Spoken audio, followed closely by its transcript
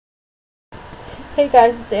Hey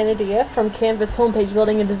guys, it's Anadia from Canvas Homepage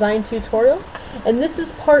Building and Design Tutorials, and this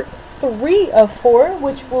is part 3 of 4,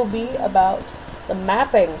 which will be about the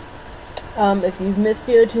mapping. If you've missed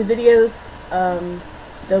the other 2 videos,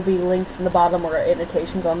 there'll be links in the bottom or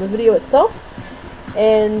annotations on the video itself.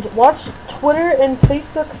 And watch Twitter and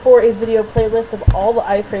Facebook for a video playlist of all the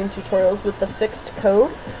iFrame tutorials with the fixed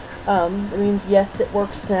code. It means yes, it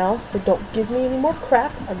works now, so don't give me any more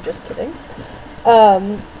crap. I'm just kidding.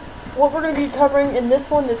 What we're going to be covering in this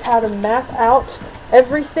one is how to map out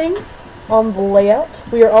everything on the layout.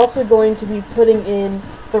 We are also going to be putting in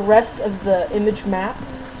the rest of the image map,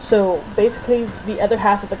 so basically the other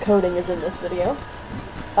half of the coding is in this video.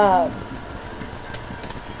 And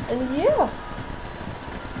yeah,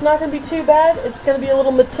 it's not going to be too bad. It's going to be a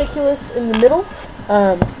little meticulous in the middle,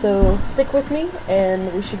 so stick with me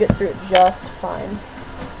and we should get through it just fine.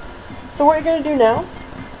 So what you're going to do now,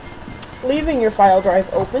 leaving your file drive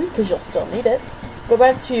open, because you'll still need it, go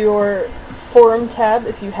back to your forum tab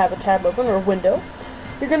if you have a tab open or a window.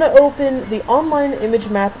 You're going to open the online image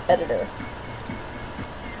map editor.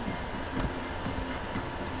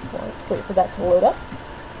 Wait for that to load up.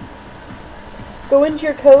 Go into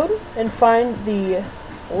your code and find the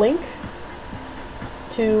link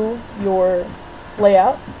to your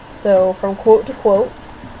layout. So from quote to quote,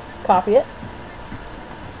 copy it.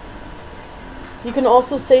 You can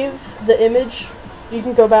also save the image. You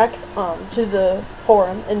can go back to the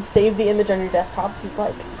forum and save the image on your desktop if you'd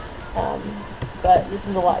like. But this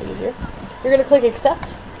is a lot easier. You're going to click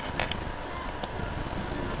accept.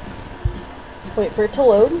 Wait for it to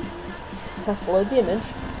load. It has to load the image.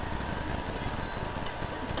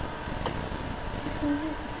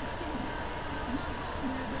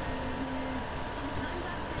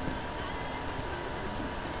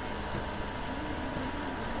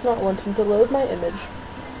 It's not wanting to load my image.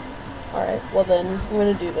 Alright, well then, I'm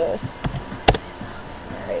going to do this.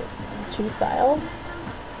 Alright, choose file.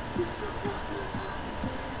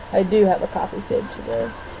 I do have a copy saved to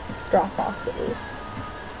the Dropbox at least.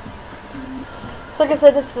 So like I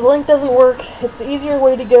said, if the link doesn't work, it's the easier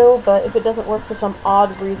way to go, but if it doesn't work for some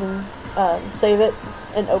odd reason, save it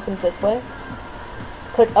and open it this way.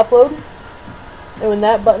 Click upload, and when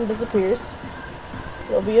that button disappears,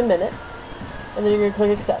 it'll be a minute. And then you're going to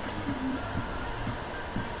click accept.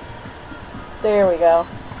 There we go.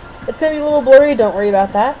 It's going to be a little blurry, don't worry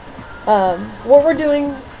about that. What we're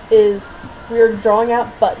doing is we're drawing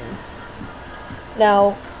out buttons.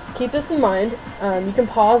 Now, keep this in mind. You can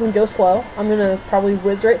pause and go slow. I'm going to probably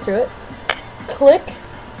whiz right through it. Click,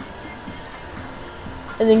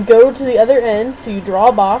 and then go to the other end, so you draw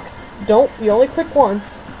a box. You only click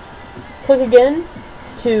once. Click again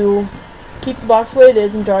to keep the box the way it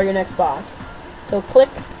is and draw your next box. So click,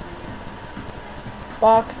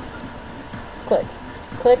 box, click,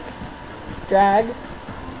 click, drag,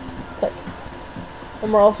 click.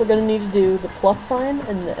 And we're also going to need to do the plus sign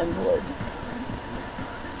and the envelope.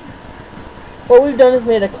 What we've done is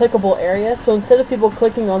made a clickable area, so instead of people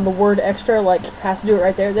clicking on the word extra, like has to do it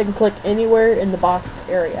right there, they can click anywhere in the boxed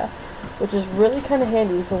area, which is really kind of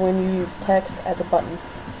handy for when you use text as a button.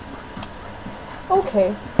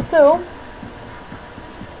 Okay, so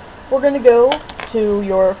we're going to go to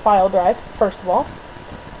your file drive, first of all.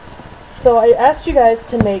 So I asked you guys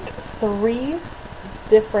to make 3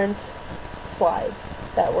 different slides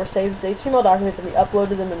that were saved as HTML documents, and we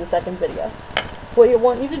uploaded them in the second video. What I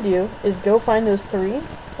want you to do is go find those 3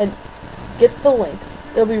 and get the links.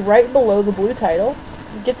 It'll be right below the blue title.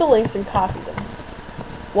 Get the links and copy them,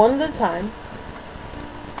 one at a time.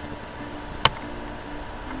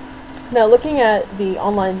 Now looking at the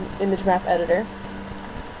online image map editor,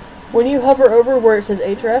 when you hover over where it says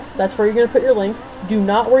href, that's where you're going to put your link. Do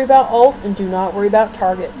not worry about alt and do not worry about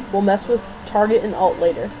target. We'll mess with target and alt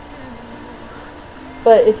later.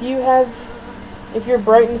 But if your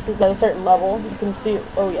brightness is at a certain level, you can see it.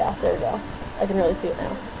 Oh yeah, there we go. I can really see it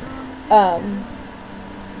now.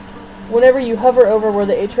 Whenever you hover over where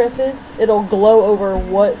the href is, it'll glow over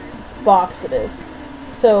what box it is.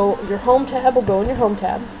 So your home tab will go in your home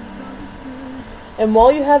tab. And while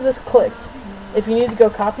you have this clicked, if you need to go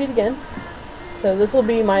copy it again, so this will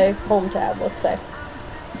be my home tab, let's say.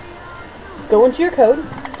 Go into your code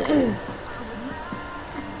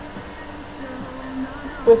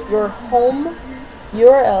with your home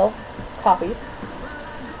URL copied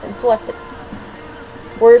and select it.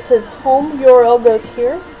 Where it says home URL goes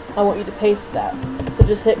here, I want you to paste that. So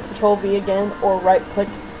just hit Control V again or right click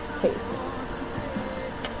paste.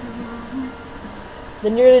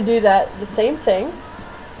 Then you're going to do that the same thing,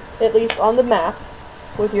 at least on the map,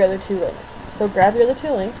 with your other 2 links. So grab your other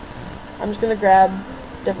 2 links. I'm just going to grab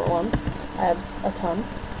different ones. I have a ton.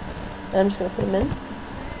 And I'm just going to put them in.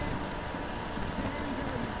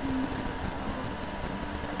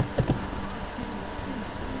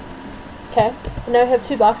 Okay, and now we have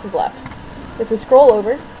 2 boxes left. If we scroll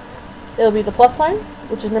over, it'll be the plus sign,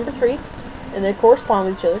 which is number 3, and they correspond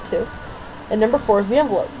with each other too. And number 4 is the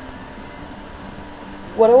envelope.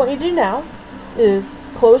 What I want you to do now is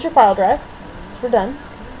close your file drive, since we're done.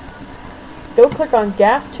 Go click on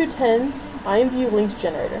GAF210's iView Linked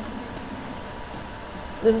Generator.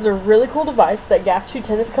 This is a really cool device that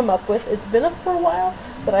GAF210 has come up with. It's been up for a while,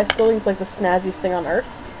 but I still think it's like the snazziest thing on earth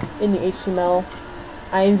in the HTML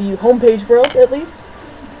iView homepage world, at least.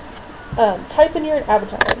 Type in your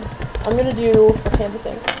avatar. I'm going to do for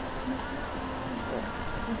canvassing.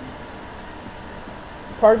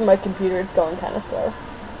 Pardon my computer, it's going kind of slow.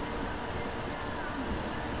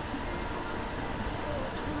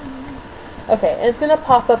 Okay, and it's going to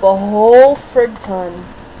pop up a whole frig ton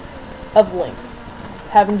of links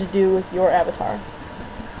having to do with your avatar.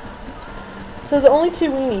 So the only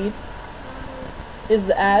 2 we need is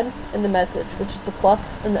the add and the message, which is the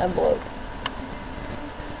plus and the envelope.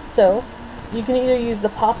 So you can either use the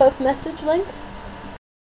pop-up message link,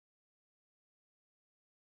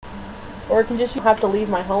 or it can just, you have to leave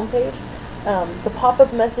my home page. The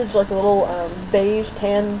pop-up message, like a little beige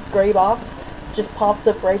tan gray box, just pops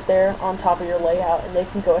up right there on top of your layout, and they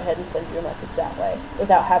can go ahead and send you a message that way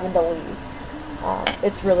without having to leave.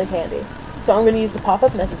 It's really handy. So I'm going to use the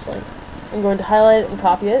pop-up message link. I'm going to highlight it and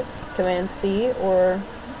copy it, Command C or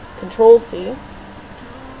Control C, and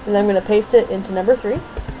then I'm going to paste it into number 3.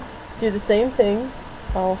 Do the same thing.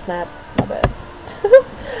 Oh snap, my bad.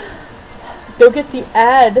 Go get the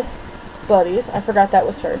add buddies. I forgot that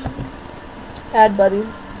was first. Add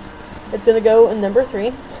buddies. It's going to go in number 3,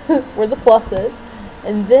 where the plus is,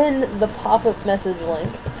 and then the pop-up message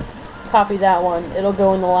link. Copy that one. It'll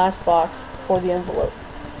go in the last box for the envelope.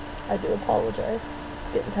 I do apologize. It's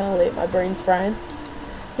getting kind of late. My brain's frying.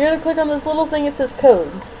 You're going to click on this little thing that says code.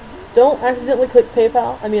 Don't accidentally click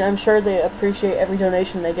PayPal. I mean, I'm sure they appreciate every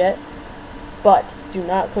donation they get, but do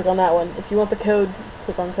not click on that one. If you want the code,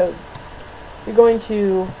 click on code. You're going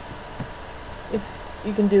to, if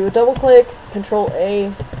you can do a double click, Control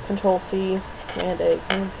A, Control C, Command A,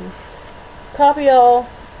 Command C. Copy all,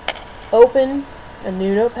 open a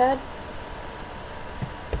new Notepad,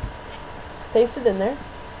 paste it in there.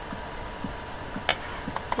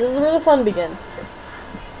 This is where the fun begins.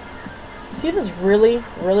 See this really,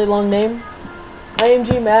 really long name?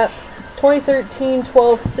 IMG map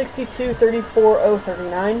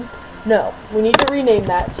 2013-12-62-34-039. No, we need to rename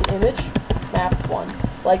that to image map 1,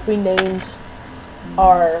 like we named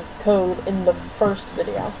our code in the first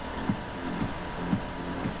video.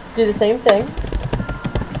 Do the same thing.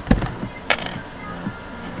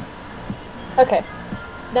 Okay,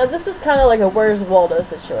 now this is kind of like a Where's Waldo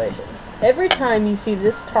situation. Every time you see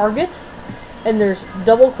this target and there's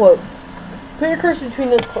double quotes, put your cursor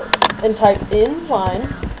between those quotes and type in line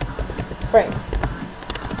frame.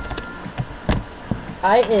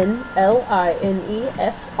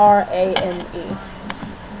 INLINEFRAME.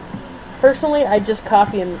 Personally, I just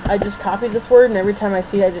copy this word, and every time I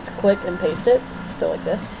see it, I just click and paste it. So like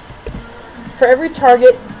this. For every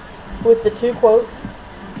target with the 2 quotes,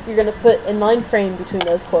 you're going to put inline frame between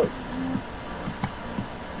those quotes.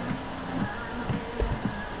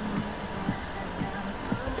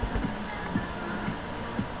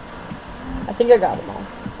 I think I got them all.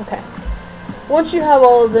 Okay. Once you have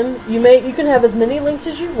all of them, you can have as many links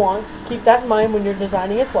as you want. Keep that in mind when you're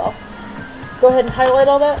designing as well. Go ahead and highlight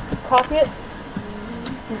all that, copy it.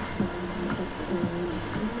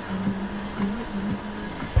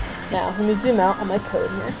 Now, let me zoom out on my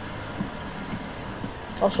code here.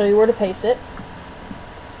 I'll show you where to paste it.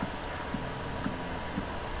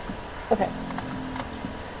 Okay.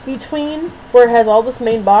 Between where it has all this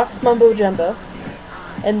main box, mumbo jumbo,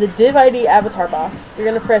 and the div ID avatar box, you're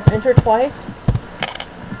going to press enter twice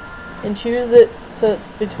and choose it so it's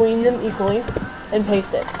between them equally and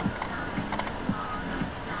paste it.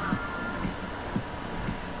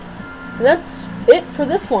 And that's it for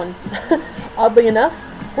this one. Oddly enough,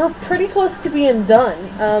 we're pretty close to being done.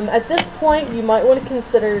 At this point, you might want to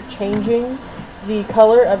consider changing the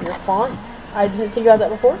color of your font. I didn't think about that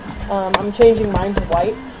before. I'm changing mine to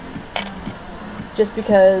white just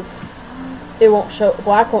because it won't show,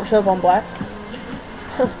 black won't show up on black.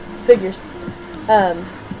 Figures.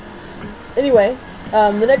 Anyway,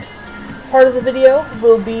 the next part of the video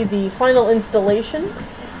will be the final installation.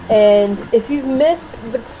 And if you've missed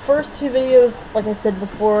the first 2 videos, like I said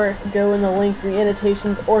before, go in the links in the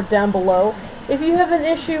annotations or down below. If you have an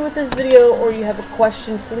issue with this video or you have a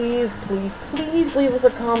question, please, please, please leave us a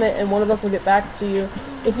comment and one of us will get back to you.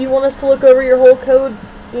 If you want us to look over your whole code,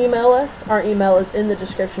 email us. Our email is in the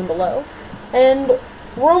description below. And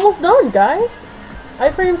we're almost done, guys.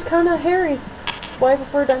 iFrame's kind of hairy. That's why I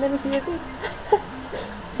prefer dynamic UAV.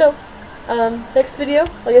 So, next video,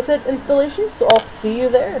 like I said, installation, so I'll see you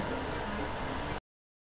there.